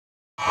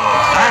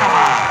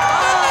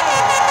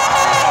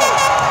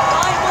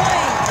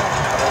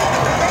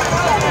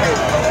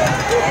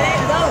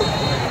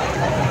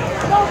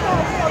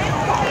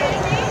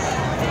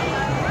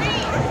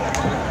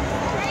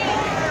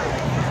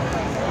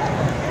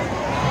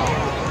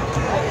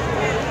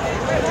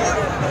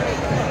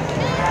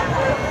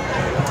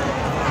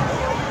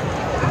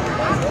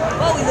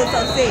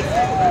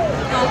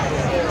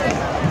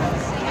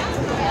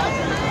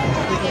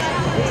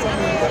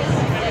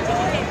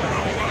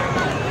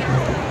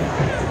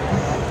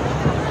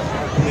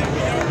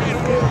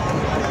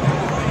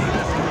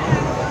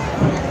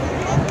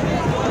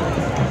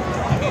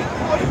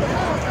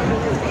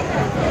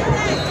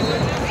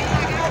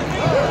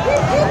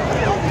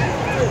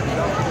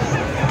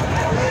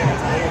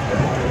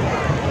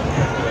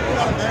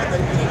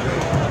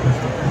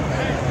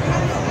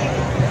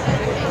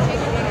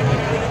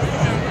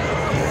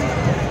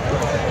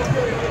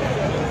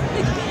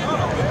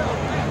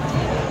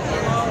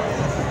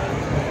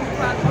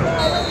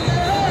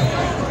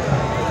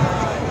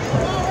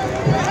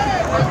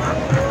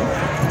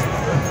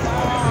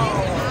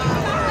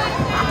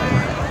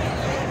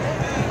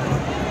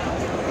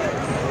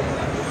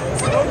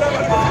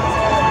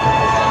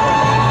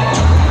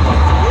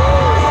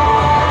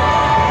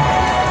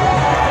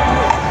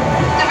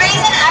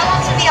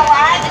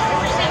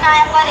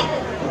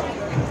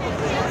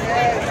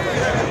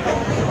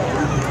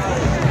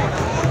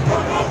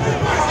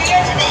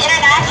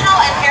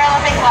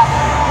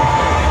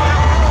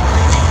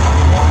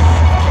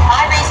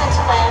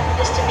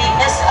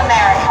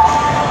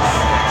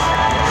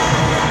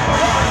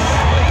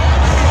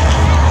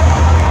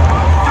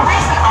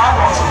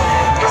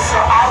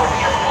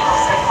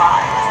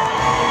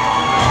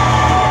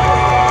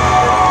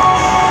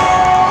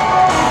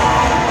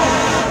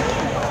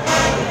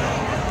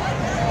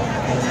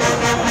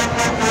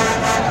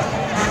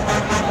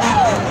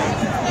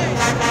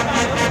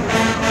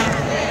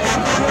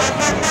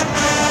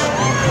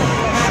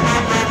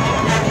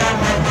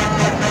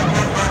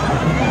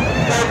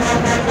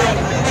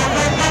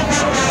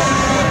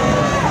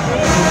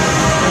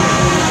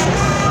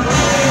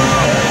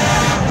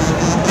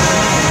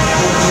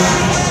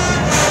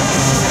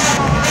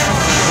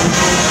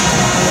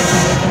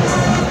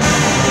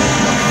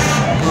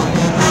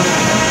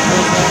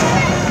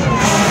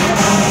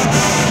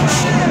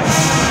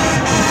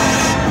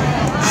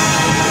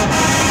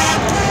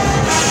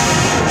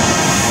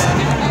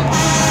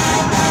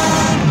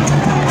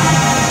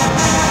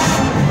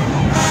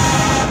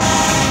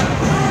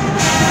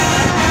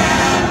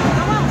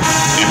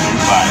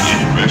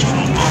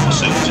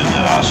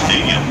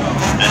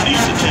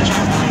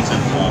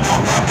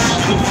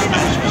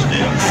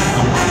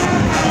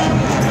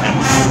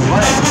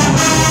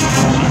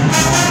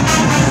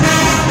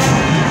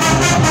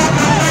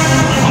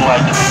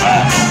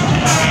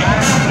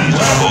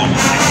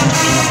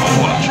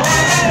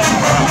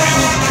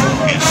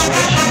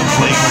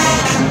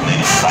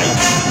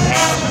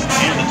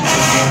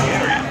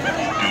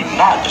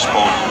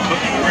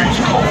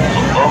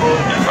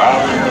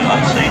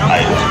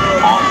items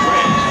on the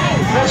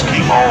grass. Let's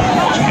keep all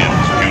sports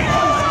campus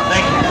beautiful.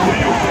 Thank you for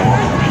your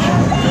cooperation.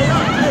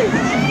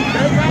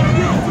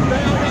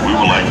 We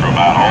would like to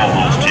remind all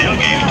those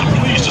tailgating to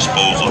please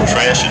dispose of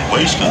trash and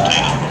waste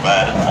containers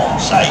provided on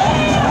site.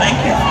 Thank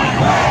you for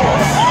your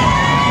cooperation.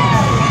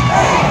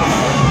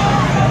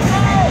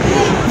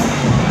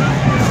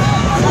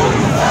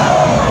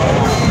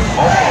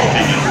 Alcorn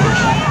State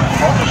University,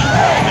 Alcorn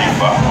State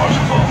Fire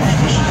Marshal Office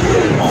wishes to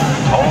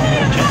call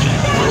your attention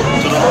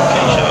to the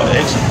location of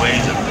exit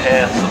ways and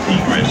paths of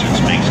egress in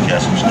Spinks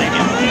Castle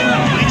Stadium.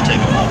 Please take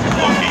a moment to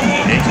locate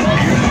the exit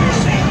here to the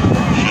scene.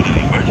 Should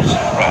an emergency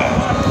arise,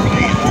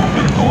 please move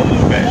in an orderly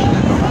fashion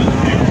to the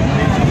vehicle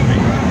exit way.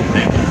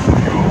 Thank you for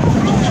your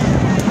attention.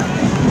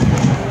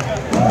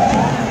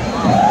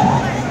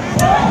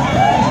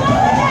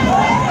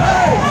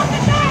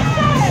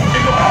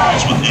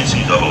 With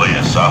NCAA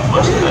and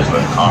Southwestern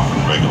Athletic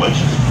Conference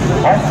regulations,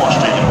 Alcorn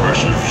State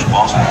University is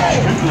responsible for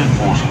strictly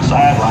enforcing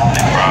sideline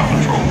and crowd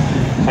control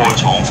for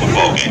its home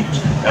football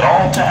games. At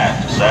all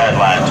times, the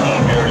sideline,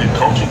 team area,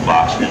 coaching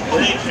box, and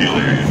playing field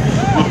area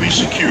will be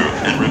secure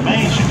and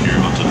remain secure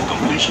until the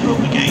completion of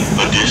the game.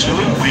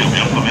 Additionally, we have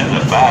implemented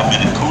a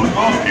 5-minute cooling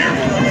off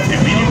period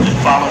immediately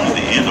following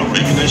the end of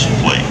regulation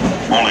play.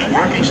 Only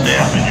working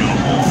staff in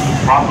uniform and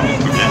properly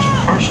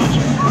credentialed persons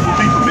will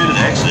be permitted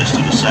access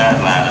to the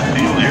sideline and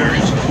field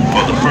areas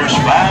for the first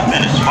 5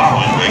 minutes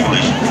following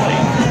regulation play.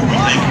 We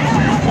thank you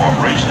for your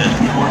cooperation as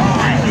we work to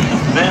bring you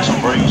the best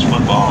Braves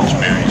football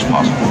experience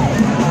possible.